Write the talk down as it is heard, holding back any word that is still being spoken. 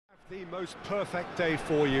The most perfect day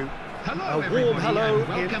for you. Hello, a warm hello in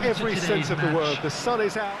welcome every to sense of the match. word. The sun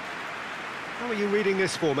is out. How are you reading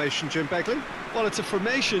this formation, Jim Begley? Well, it's a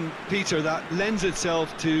formation, Peter, that lends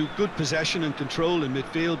itself to good possession and control in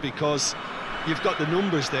midfield because you've got the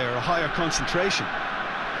numbers there, a higher concentration.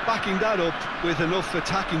 Backing that up with enough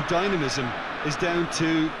attacking dynamism is down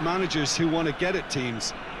to managers who want to get at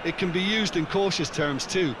teams. It can be used in cautious terms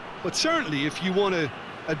too, but certainly if you want to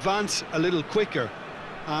advance a little quicker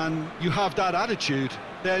and you have that attitude,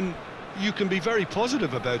 then you can be very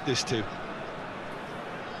positive about this too.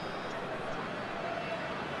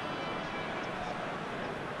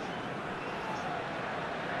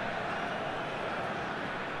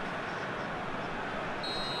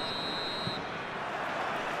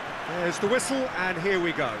 There's the whistle, and here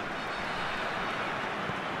we go.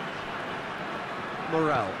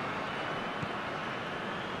 Morel.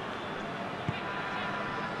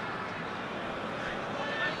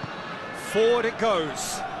 Forward it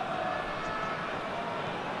goes.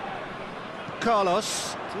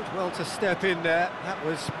 Carlos did well to step in there. That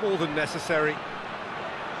was more than necessary.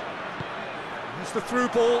 Here's the through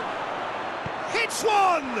ball. Hits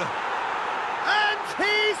one! And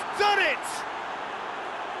he's done it!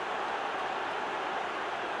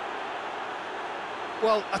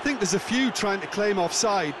 Well, I think there's a few trying to claim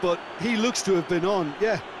offside, but he looks to have been on.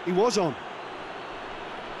 Yeah, he was on.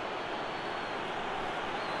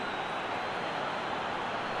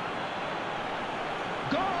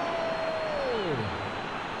 Goal!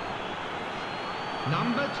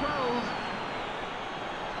 Number 12.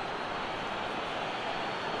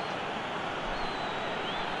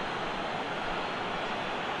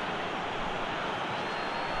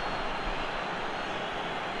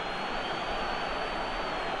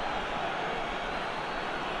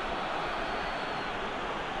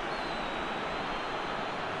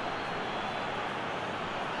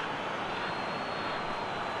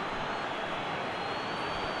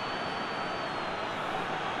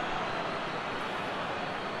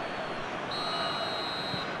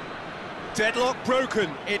 Deadlock broken,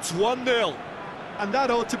 it's 1-0. And that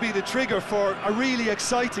ought to be the trigger for a really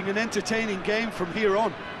exciting and entertaining game from here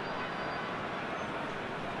on.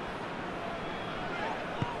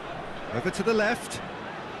 Over to the left.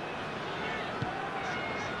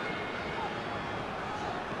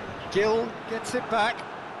 Gill gets it back.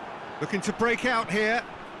 Looking to break out here.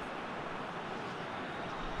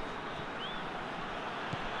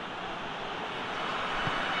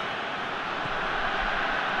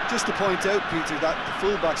 Just to point out, Peter, that the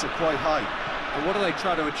fullbacks are quite high. And what are they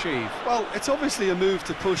trying to achieve? Well, it's obviously a move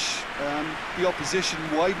to push the opposition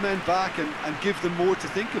wide men back and give them more to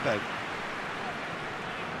think about.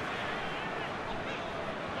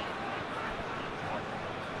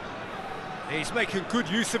 He's making good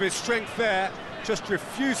use of his strength there, just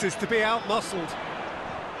refuses to be out-muscled.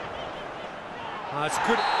 That's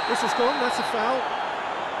good. This has gone, that's a foul.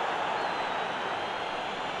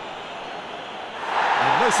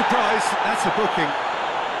 And no surprise, that's a booking.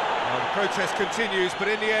 Well, the protest continues, but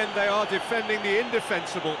in the end they are defending the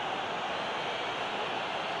indefensible.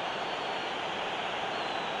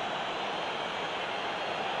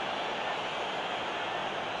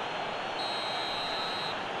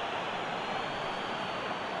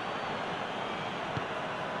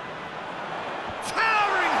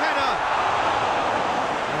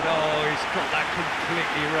 Got that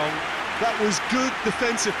completely wrong. That was good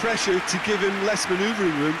defensive pressure to give him less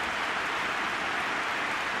manoeuvring room.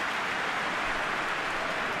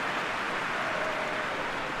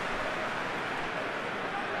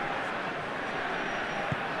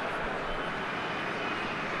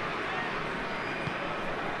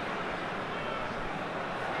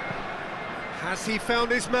 Has he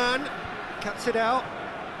found his man? Cuts it out.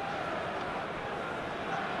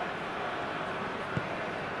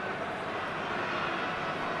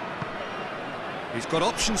 He's got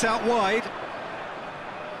options out wide.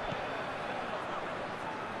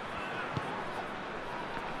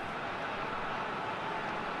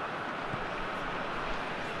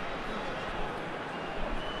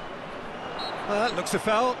 That looks a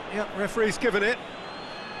foul. Yep, referee's given it.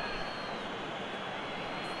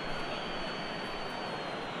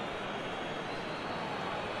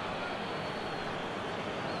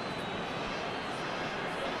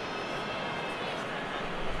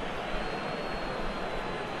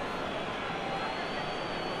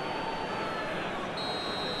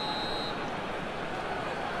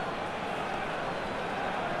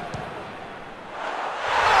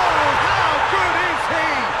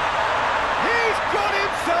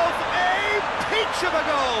 Of a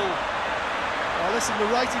goal. Well, listen, the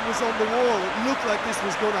writing was on the wall. It looked like this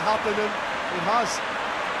was going to happen, and it has.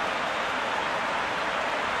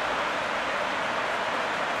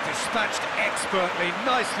 Dispatched expertly,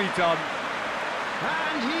 nicely done.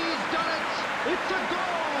 And he's done it! It's a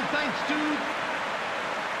goal, thanks to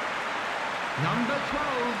number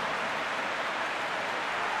 12.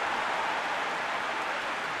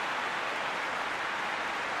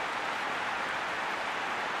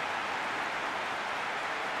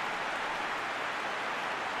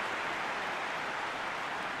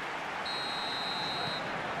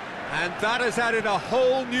 And that has added a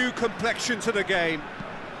whole new complexion to the game.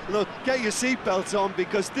 Look, get your seatbelts on,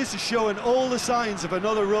 because this is showing all the signs of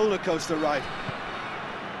another roller coaster ride.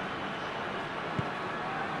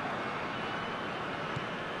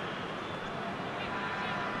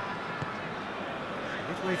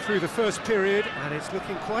 Midway through the first period, and it's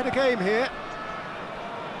looking quite a game here.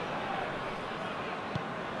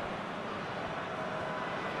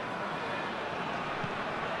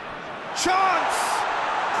 Chance!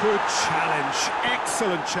 Good challenge,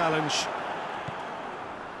 excellent challenge.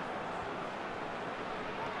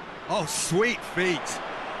 Oh, sweet feet.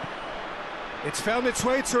 It's found its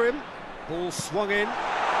way to him. Ball swung in. And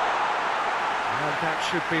that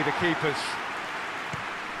should be the keeper's.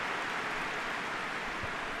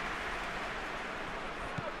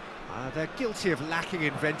 They're guilty of lacking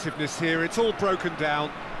inventiveness here. It's all broken down.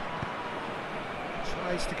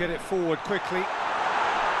 Tries to get it forward quickly.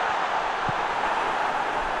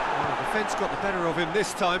 Well, the defence got the better of him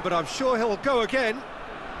this time, but I'm sure he'll go again.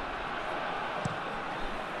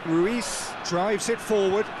 Ruiz drives it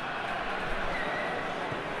forward.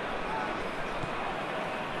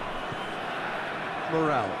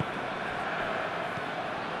 Morale.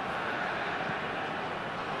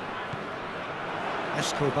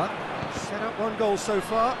 Escobar set up one goal so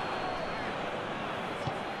far.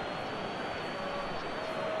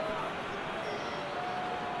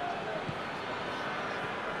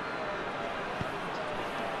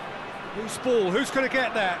 Loose ball, who's going to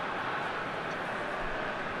get that?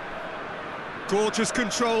 Gorgeous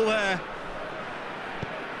control there.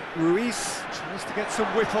 Ruiz tries to get some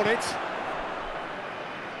whip on it.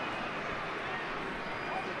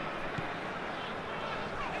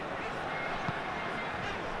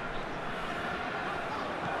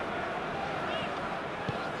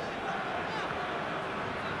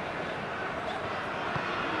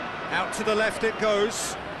 Out to the left it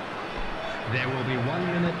goes. There will be 1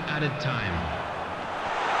 minute added time.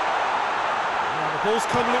 Now the ball's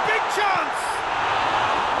come, big chance!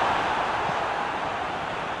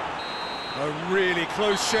 A really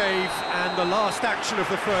close shave, and the last action of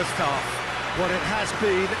the first half. What it has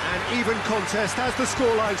been an even contest, as the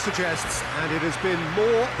scoreline suggests, and it has been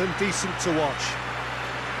more than decent to watch.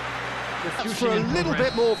 For a little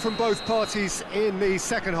bit more from both parties in the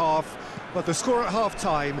second half, but the score at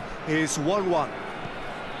half-time is 1-1.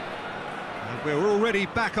 And we're already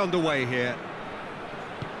back underway here.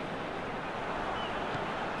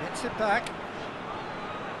 Gets it back.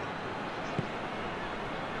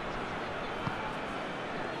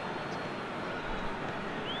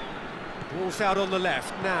 Ball's out on the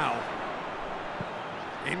left now.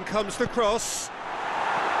 In comes the cross.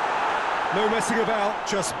 No messing about,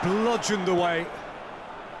 just bludgeoned away.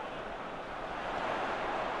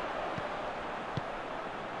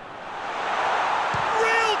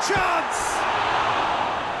 Real chance!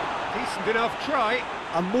 Decent enough try.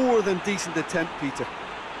 A more than decent attempt, Peter.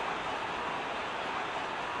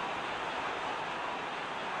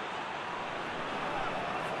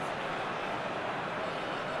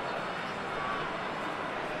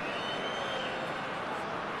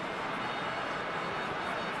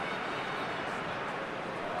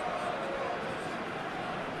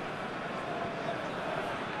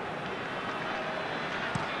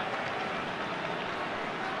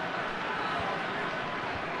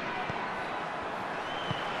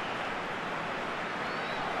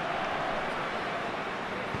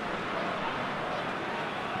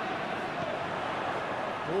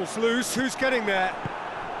 Ball's loose, who's getting there?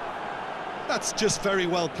 That's just very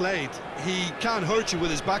well played. He can't hurt you with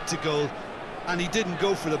his back to goal, and he didn't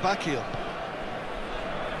go for the back heel.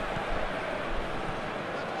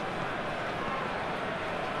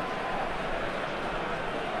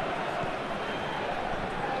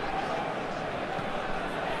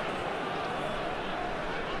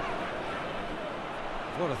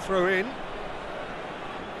 What a throw in.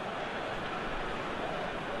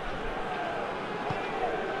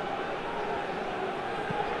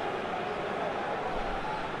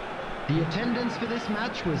 The attendance for this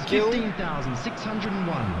match was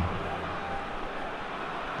 15,601.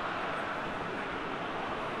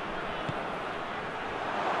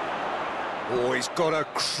 Oh, he's got a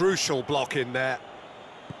crucial block in there.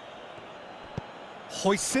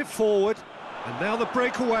 Hoists it forward. And now the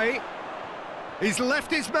breakaway. He's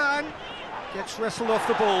left his man. Gets wrestled off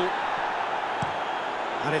the ball.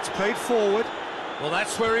 And it's played forward. Well,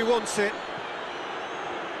 that's where he wants it.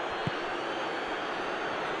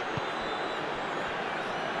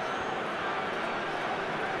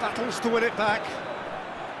 Battles to win it back.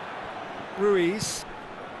 Ruiz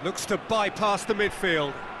looks to bypass the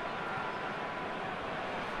midfield.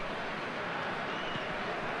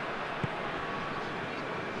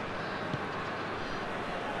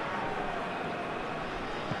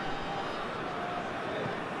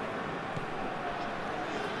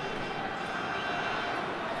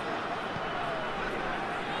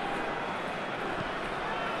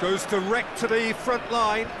 Goes direct to the front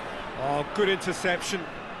line. Oh, good interception.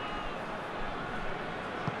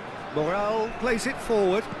 Morel plays it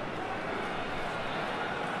forward.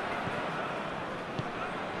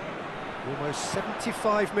 Almost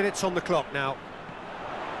 75 minutes on the clock now.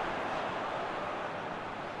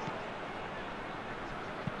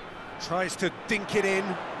 Tries to dink it in.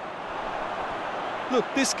 Look,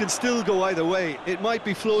 this can still go either way. It might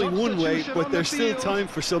be flowing one way, but there's still time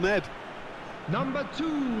for some ebb. Number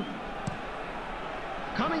 2.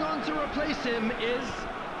 Coming on to replace him is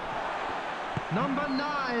number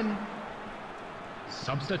 9.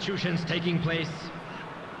 Substitutions taking place.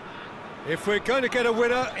 If we're going to get a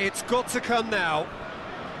winner, it's got to come now.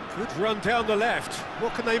 Good run down the left.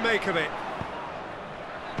 What can they make of it?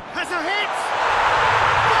 Has a hit!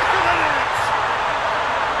 Back of the net!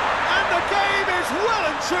 And the game is well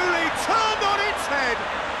and truly turned on its head.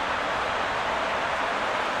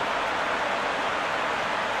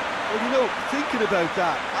 Well, you know, thinking about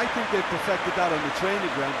that, I think they've perfected that on the training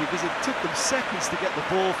ground because it took them seconds to get the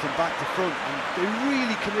ball from back to front, and they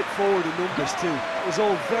really commit forward in numbers too. It was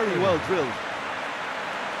all very well drilled.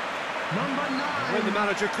 Number 9. When the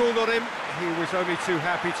manager called on him, he was only too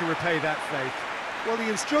happy to repay that faith. Well, the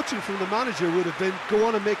instruction from the manager would have been, go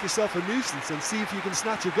on and make yourself a nuisance and see if you can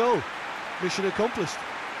snatch a goal. Mission accomplished.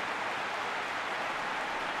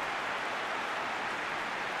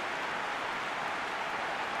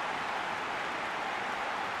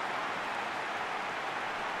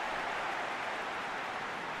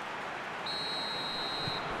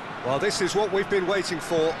 Well, this is what we've been waiting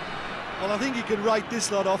for. Well, I think you can write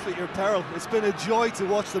this lot off at your peril. It's been a joy to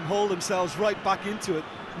watch them hold themselves right back into it.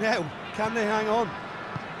 Now, can they hang on?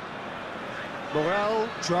 Morel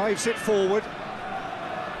drives it forward.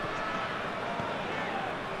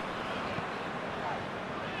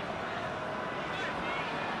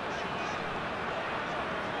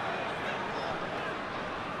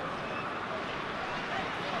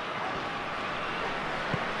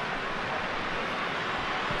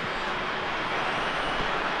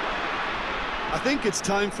 I think it's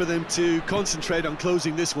time for them to concentrate on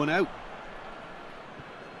closing this one out.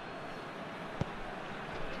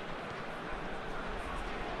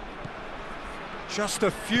 Just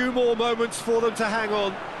a few more moments for them to hang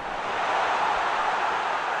on.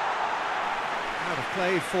 Out of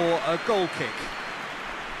play for a goal kick.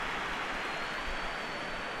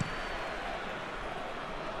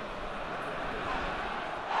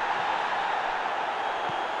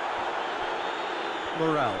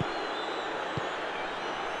 Morel.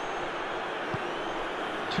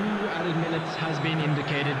 2 added minutes has been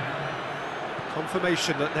indicated.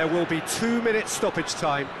 Confirmation that there will be 2 minutes stoppage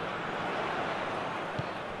time.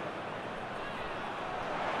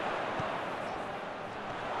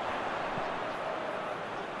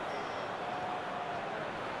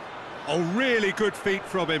 Oh, really good feet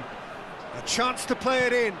from him. A chance to play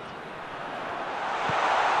it in.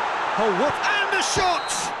 Oh, what? And the shot!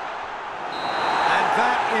 And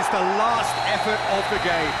that is the last effort of the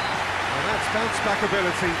game. And that's bounce-back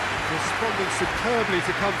ability, responding superbly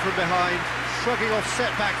to come from behind, shrugging off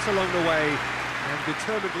setbacks along the way, and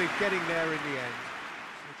determinedly getting there in the end.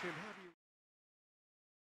 So Jim,